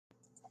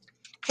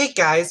Hey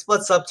guys,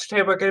 what's up?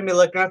 Today we're going to be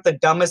looking at the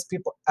dumbest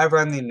people ever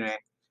on the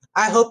internet.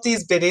 I hope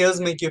these videos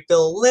make you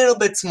feel a little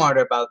bit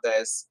smarter about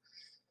this.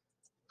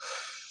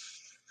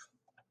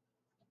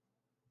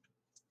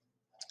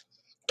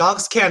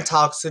 Dogs can't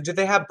talk, so do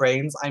they have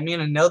brains? I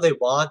mean, I know they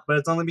walk, but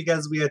it's only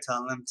because we are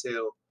telling them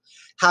to.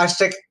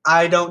 Hashtag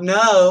I don't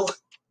know.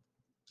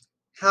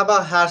 How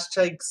about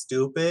hashtag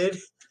stupid?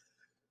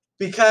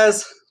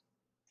 Because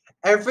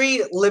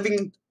every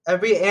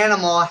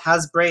animal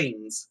has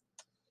brains.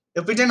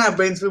 If we didn't have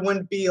brains, we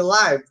wouldn't be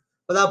alive.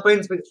 Without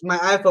brains, my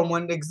iPhone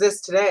wouldn't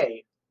exist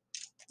today.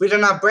 If we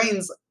didn't have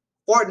brains,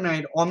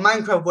 Fortnite or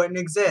Minecraft wouldn't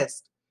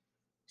exist.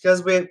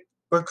 Because we're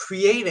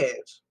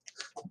creative.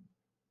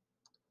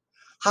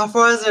 How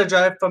far is it a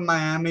drive from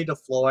Miami to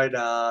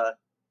Florida?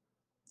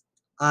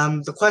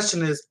 The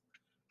question is,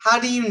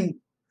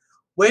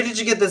 where did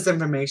you get this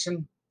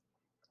information?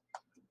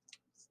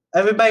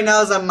 Everybody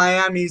knows that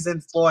Miami's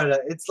in Florida.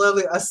 It's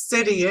literally a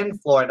city in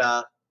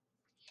Florida.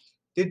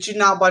 Did you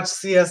not watch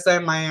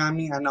CSI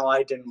Miami? I know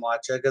I didn't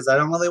watch it because I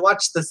don't really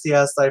watch the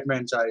CSI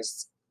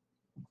franchise.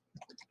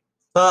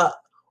 But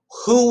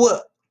who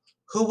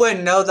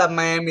would know that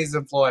Miami's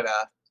in Florida?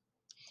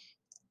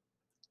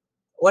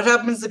 What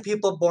happens to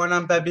people born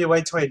on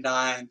February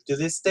 29th? Do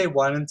they stay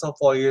 1 until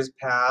 4 years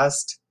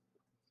past?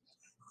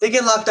 They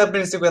get locked up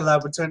in a secret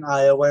laboratory in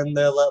Iowa and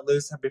they're let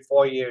loose every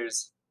 4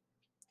 years.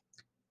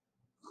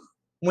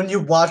 When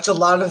you watch a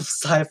lot of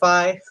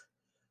sci-fi,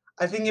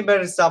 I think you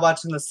better stop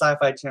watching the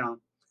Sci-Fi Channel.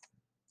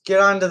 Get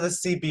onto the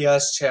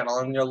CBS channel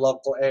in your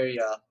local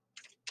area.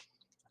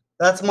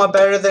 That's more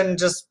better than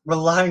just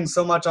relying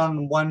so much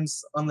on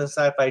the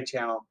Sci-Fi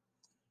Channel.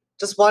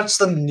 Just watch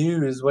some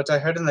news, which I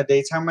heard in the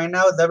daytime right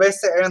now. They're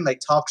basically airing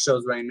like talk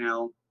shows right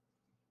now.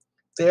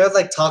 They air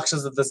like talk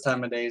shows at this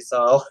time of day,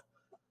 so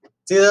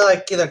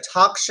it's either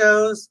talk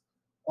shows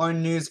or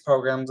news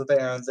programs that they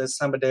air this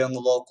time of day on the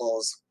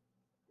locals.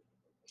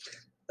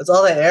 That's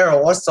all they air,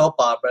 or soap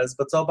operas,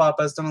 but soap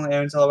operas don't really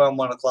air until around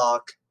 1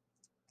 o'clock.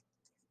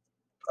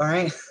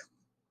 Alright?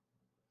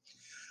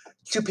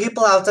 Do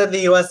people outside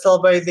the US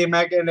celebrate the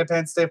American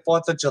Independence Day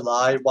 4th of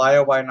July? Why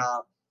or why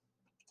not?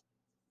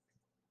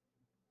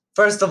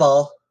 First of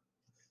all,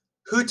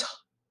 who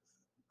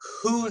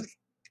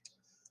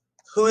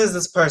is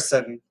this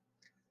person?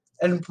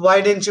 And why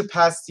didn't you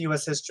pass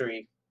US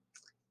history?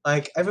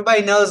 Like,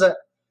 everybody knows that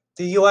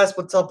the US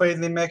would celebrate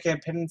the American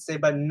Independence Day,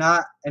 but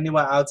not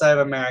anywhere outside of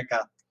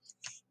America.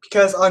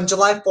 Because on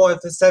July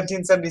 4th,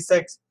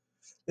 1776,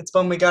 it's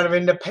when we got our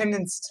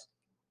independence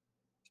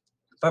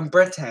from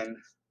Britain.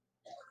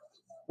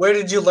 Where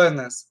did you learn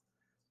this?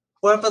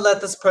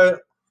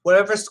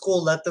 Whatever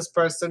school let this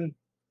person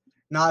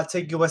not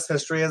take U.S.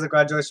 history as a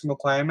graduation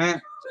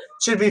requirement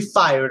should be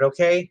fired.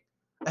 Okay?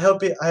 I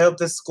hope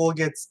this school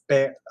gets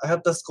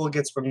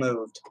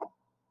removed.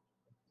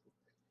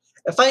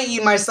 If I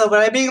eat myself, would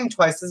I become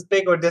twice as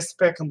big or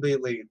disappear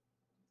completely?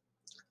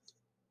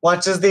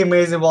 Watches The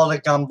Amazing World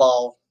of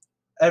Gumball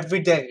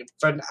every day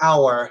for an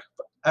hour,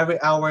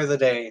 every hour of the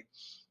day.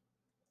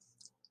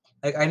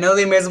 Like, I know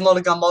The Amazing World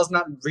of Gumball is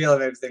not real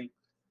and everything,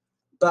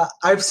 but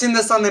I've seen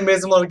this on The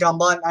Amazing World of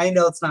Gumball, and I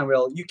know it's not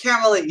real. You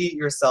can't really eat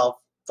yourself.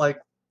 Like,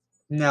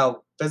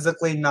 no,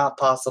 physically not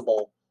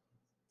possible.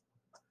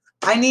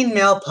 I need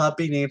male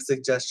puppy name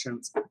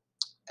suggestions.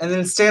 And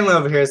then Stanley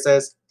over here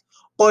says,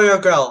 boy or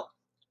girl?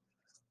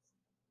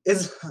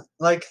 Is,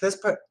 like,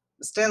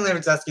 Stanley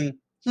was asking,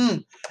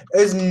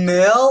 is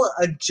male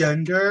a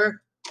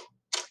gender?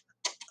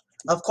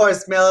 Of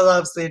course, male is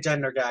obviously a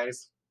gender,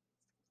 guys.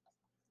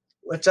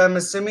 Which I'm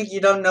assuming you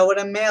don't know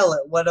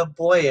what a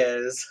boy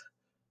is,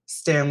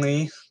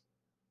 Stanley.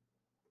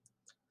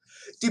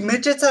 Do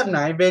midgets have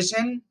night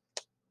vision?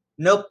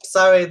 Nope,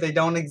 sorry, they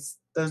don't.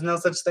 There's no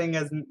such thing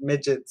as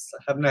midgets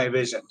have night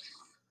vision.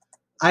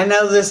 I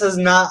know this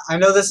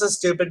is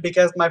stupid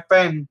because my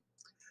friend,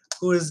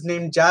 who is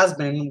named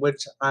Jasmine,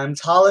 which I'm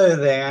taller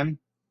than,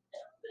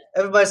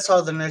 everybody's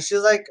taller than her.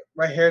 She's like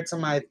right here to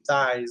my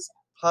thighs,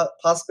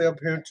 possibly up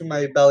here to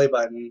my belly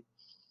button.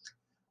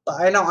 But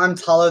I know I'm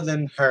taller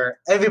than her.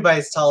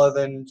 Everybody's taller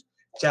than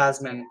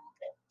Jasmine.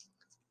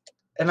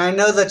 And I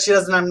know that she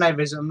doesn't have night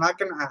vision. I'm not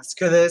going to ask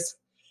her this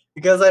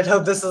because I know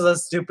this is a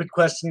stupid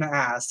question to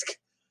ask.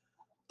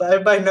 But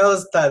everybody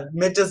knows that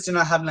midgets do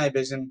not have night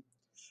vision.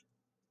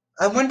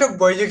 I wonder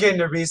where you're getting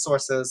your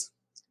resources.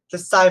 The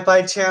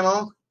Sci-Fi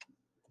Channel?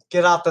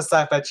 Get off the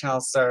Sci-Fi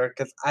Channel, sir,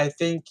 because I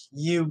think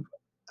you're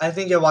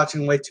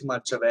watching way too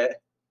much of it.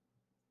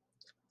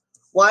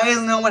 Why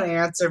is no one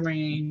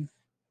answering?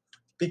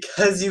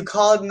 Because you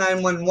called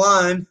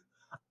 911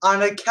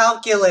 on a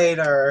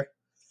calculator.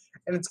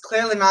 And it's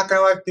clearly not going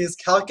to work because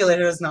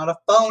calculator is not a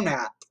phone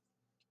app.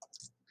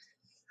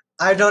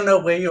 I don't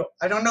know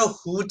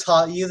who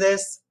taught you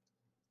this.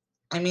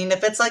 I mean,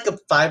 if it's like a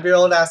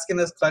 5-year-old asking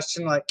this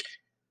question, like,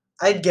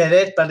 I'd get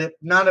it, but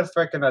not a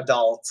freaking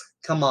adult.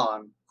 Come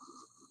on.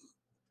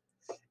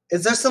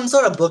 Is there some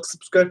sort of book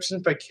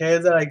subscription for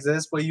kids that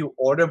exists where you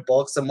order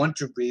books and once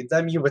you read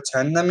them, you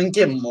return them and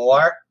get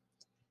more?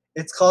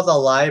 It's called a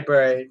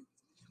library,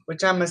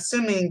 which I'm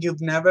assuming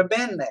you've never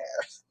been there.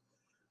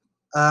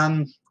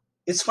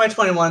 It's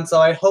 2021, so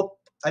I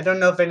don't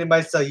know if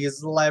anybody still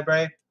uses the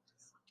library.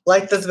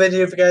 Like this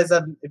video if you guys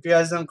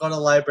don't go to the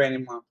library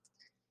anymore.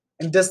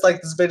 And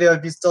dislike this video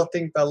if you still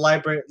think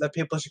that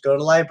people should go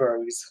to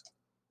libraries.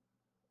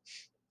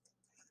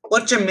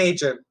 What's your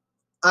major?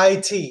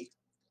 IT.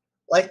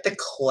 Like the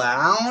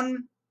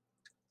clown?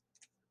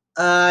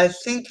 I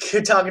think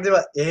you're talking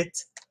about it.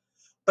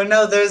 But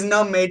no, there's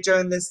no major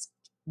in this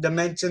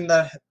dimension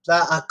that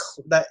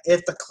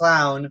it's the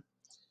clown.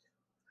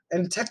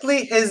 And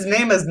technically his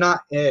name is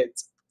not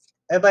it.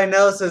 Everybody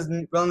knows his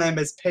real name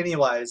is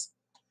Pennywise.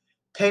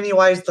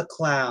 Pennywise the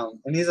Clown.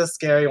 And he's a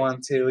scary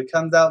one too. He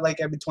comes out like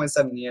every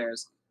 27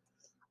 years.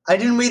 I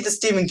didn't read the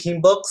Stephen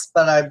King books,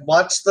 but I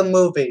watched the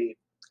movie.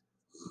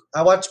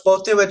 I watched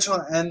both the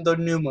original and the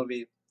new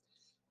movie.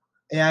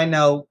 Yeah, I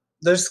know.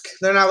 They're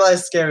not really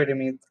scary to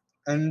me.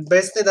 And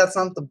basically that's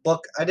not the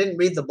book. I didn't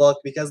read the book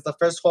because the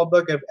first horror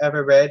book I've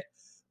ever read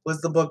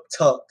was the book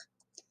Took.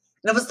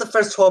 And it was the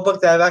first horror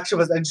book that I actually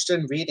was interested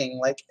in reading.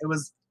 Like, it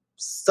was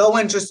so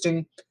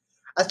interesting.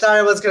 I thought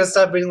I was going to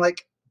stop reading,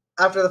 like,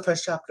 after the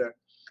first chapter.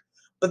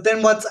 But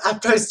then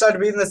after I started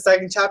reading the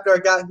second chapter,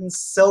 it got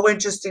so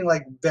interesting,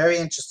 like, very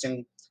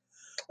interesting.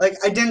 Like,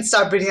 I didn't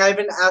stop reading. I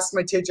even asked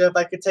my teacher if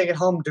I could take it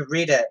home to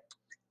read it.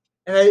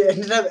 And I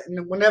ended up,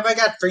 whenever I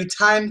got free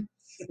time,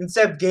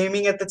 instead of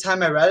gaming at the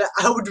time I read it,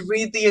 I would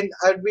read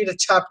a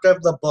chapter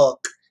of the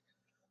book.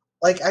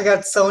 Like, I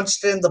got so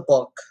interested in the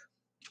book.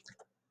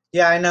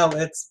 Yeah, I know,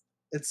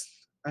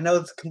 I know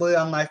it's completely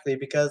unlikely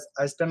because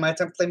I spend my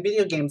time playing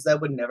video games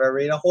that would never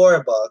read a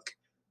horror book.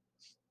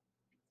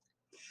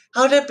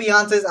 How did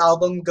Beyonce's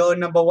album go #1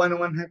 in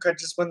 100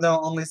 countries when there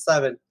were only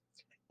 7?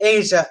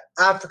 Asia,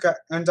 Africa,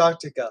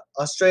 Antarctica,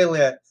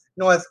 Australia,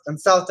 North and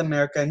South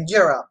America, and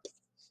Europe.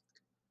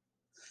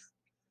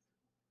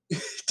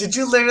 Did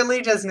you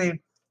literally just name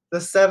the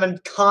 7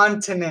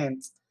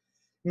 continents?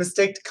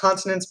 Mistake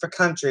continents for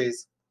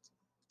countries.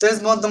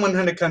 There's more than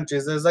 100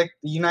 countries. There's like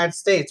the United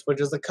States,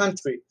 which is a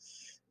country.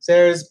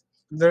 There's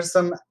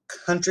some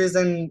countries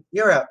in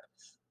Europe,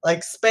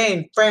 like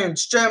Spain,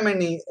 France,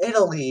 Germany,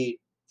 Italy,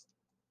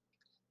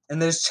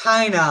 and there's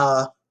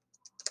China.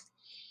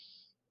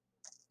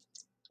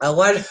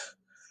 I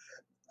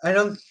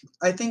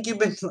think you've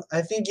been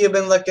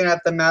looking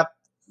at the map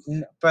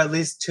for at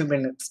least 2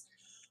 minutes.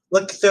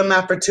 Look through the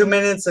map for 2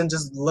 minutes and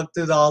just look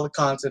through all the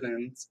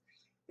continents.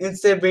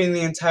 Instead of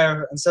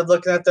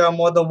looking at there are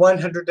more than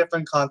 100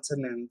 different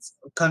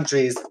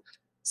countries.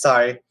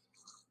 Sorry.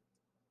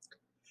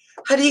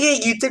 How do you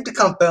get YouTube to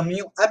come film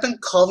you? I've been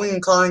calling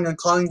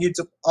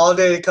YouTube all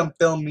day to come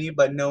film me,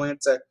 but no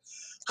answer.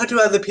 How do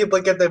other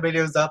people get their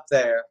videos up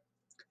there?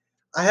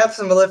 I have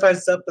some really fun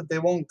stuff, but they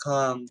won't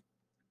come.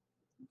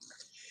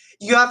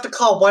 You have to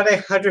call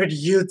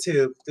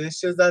 1-800-YouTube. This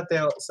shows that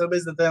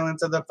somebody's that they'll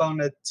answer their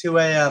phone at 2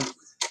 a.m.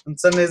 on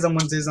Sundays and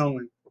Wednesdays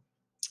only.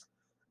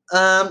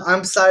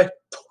 I'm sorry.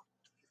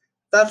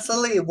 That's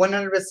literally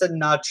 100%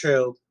 not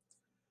true.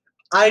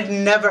 I'd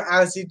never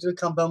ask you to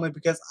come film me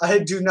because I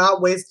do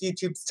not waste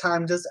YouTube's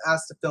time just to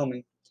ask to film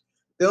me.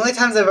 The only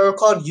times I've ever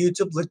contacted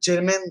YouTube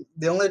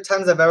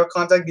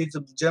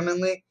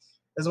legitimately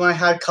is when I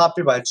had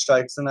copyright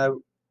strikes, and I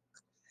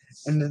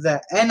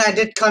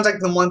did contact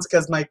them once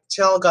because my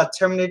channel got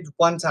terminated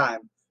one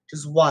time,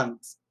 just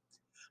once.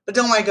 But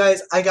don't worry,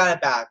 guys, I got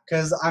it back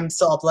because I'm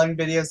still uploading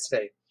videos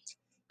today.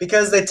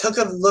 Because they took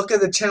a look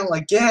at the channel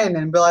again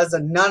and realized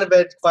that none of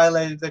it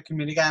violated the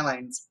community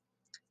guidelines.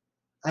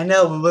 I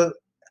know.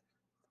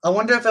 I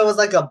wonder if it was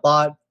like a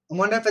bot. I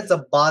wonder if it's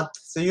a bot.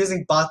 They're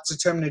using bots to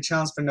terminate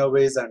channels for no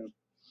reason.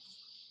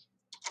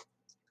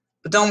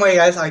 But don't worry,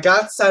 guys. I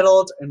got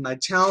settled, and my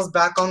channel's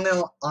back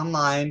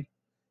online,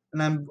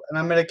 and I'm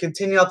gonna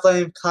continue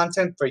uploading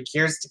content for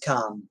years to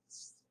come.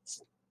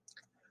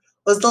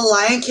 Was The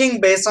Lion King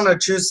based on a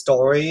true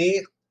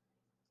story?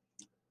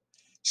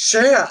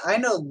 Sure, I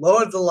know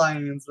loads of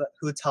lions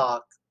who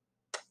talk.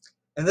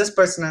 And this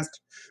person asked,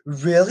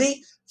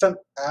 really? From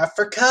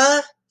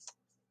Africa?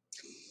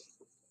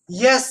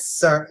 Yes,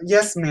 sir.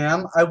 Yes,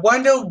 ma'am. I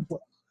wonder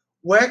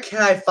where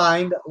can I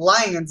find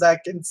lions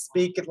that can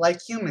speak like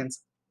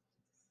humans?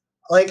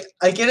 Like,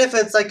 I get if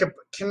it's like a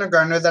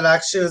kindergartner that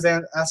actually was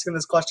asking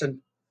this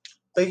question.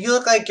 But you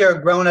look like you're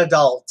a grown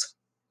adult.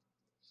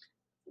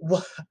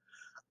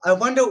 I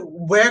wonder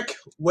where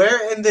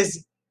in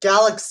this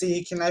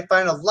galaxy can I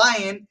find a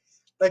lion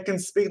that can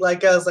speak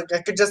like us? Like,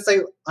 I could just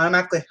say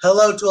automatically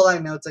hello to a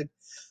lion. Now it's like,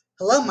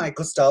 hello,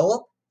 Michael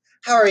Stoll.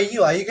 How are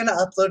you? Are you gonna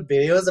upload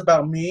videos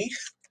about me?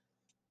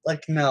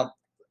 Like, no.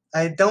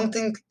 I don't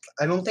think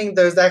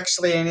there's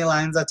actually any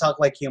lions that talk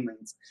like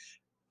humans.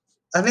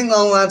 I think the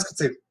only lions could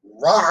say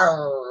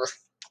roar.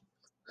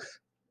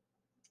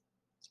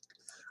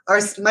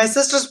 My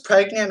sister's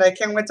pregnant. I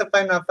can't wait to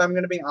find out if I'm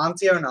gonna be an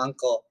auntie or an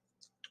uncle.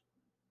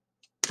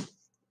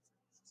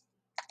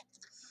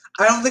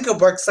 I don't think it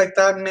works like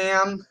that,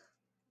 ma'am.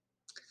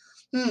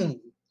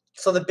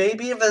 So the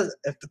baby,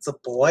 if it's a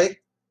boy,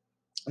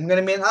 I'm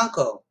gonna be an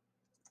uncle.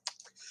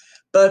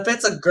 But if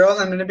it's a girl,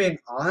 I'm gonna be an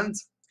aunt.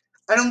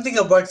 I don't think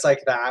it works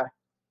like that.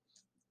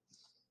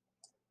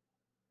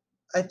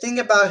 I think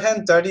about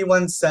him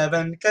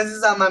 31/7 because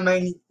he's on my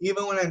mind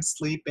even when I'm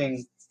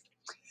sleeping.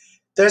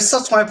 There's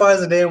still 24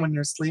 hours a day when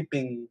you're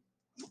sleeping.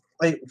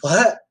 Wait,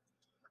 what?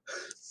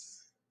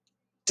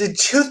 Did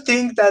you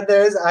think that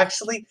there's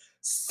actually...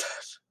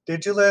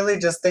 Did you literally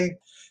just think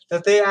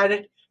that they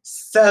added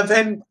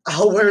 7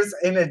 hours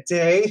in a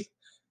day?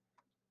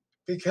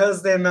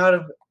 Because the amount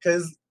of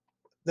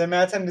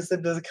time you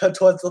sleep doesn't cut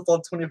towards the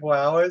full 24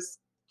 hours?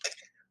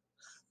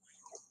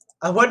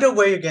 I wonder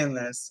where you're getting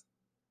this.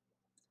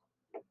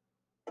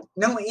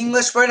 No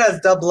English word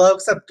has double O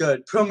except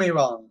good. Prove me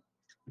wrong.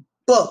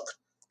 Book.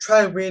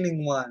 Try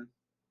reading one.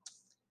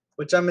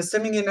 Which I'm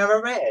assuming you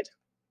never read.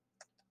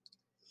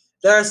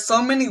 There are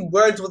so many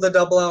words with a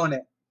double O in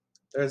it.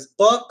 There's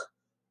book,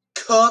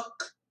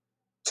 cook,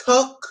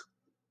 took,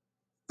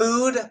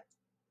 food,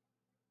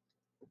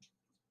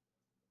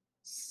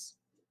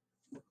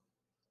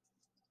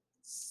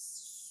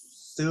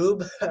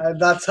 soup.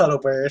 That's not a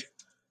word.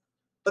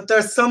 But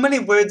there's so many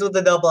words with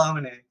a double O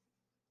in it.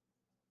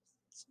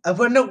 I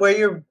wonder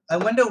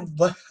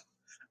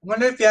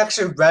if you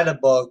actually read a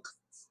book.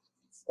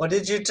 Or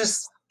did you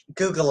just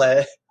Google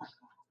it?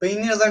 But you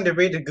need to learn to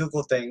read to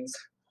Google things.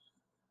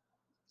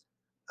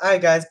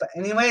 Alright guys, but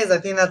anyways, I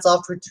think that's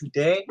all for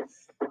today.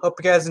 Hope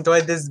you guys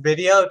enjoyed this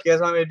video. If you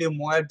guys want me to do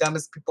more of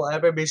Dumbest People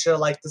Ever, be sure to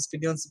like this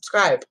video and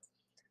subscribe.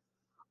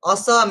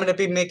 Also, I'm going to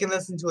be making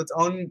this into its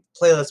own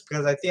playlist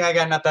because I think I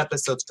got enough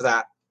episodes for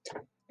that.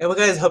 Anyway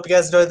guys, hope you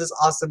guys enjoyed this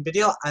awesome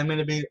video. I'm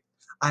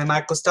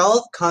Michael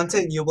Stall,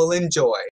 content you will enjoy.